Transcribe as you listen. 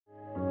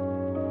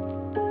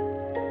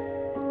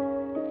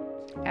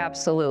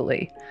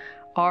Absolutely.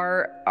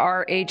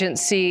 Our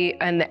agency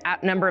and the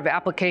number of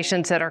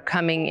applications that are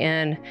coming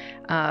in,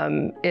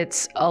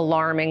 it's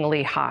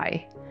alarmingly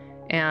high.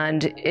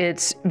 And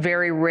it's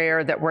very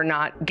rare that we're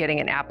not getting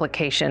an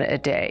application a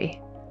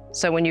day.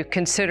 So when you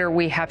consider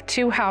we have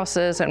 2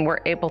 houses and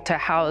we're able to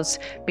house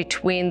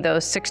between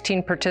those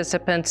 16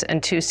 participants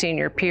and 2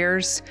 senior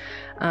peers,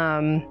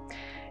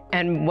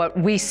 and what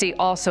we see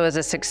also as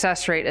a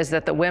success rate is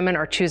that the women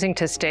are choosing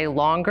to stay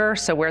longer.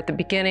 So we're at the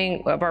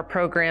beginning of our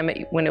program,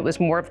 when it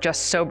was more of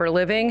just sober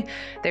living,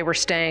 they were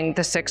staying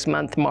the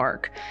 6-month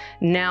mark.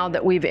 Now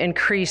that we've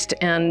increased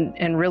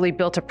and really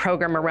built a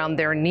program around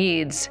their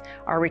needs,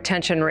 our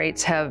retention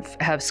rates have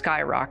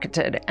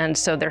skyrocketed. And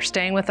so they're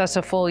staying with us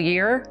a full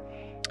year.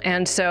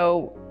 And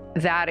so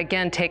that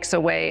again takes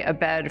away a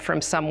bed from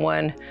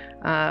someone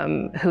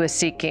who is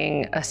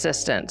seeking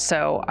assistance.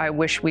 So I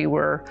wish we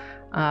were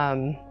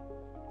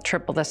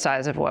triple the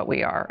size of what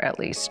we are, at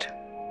least.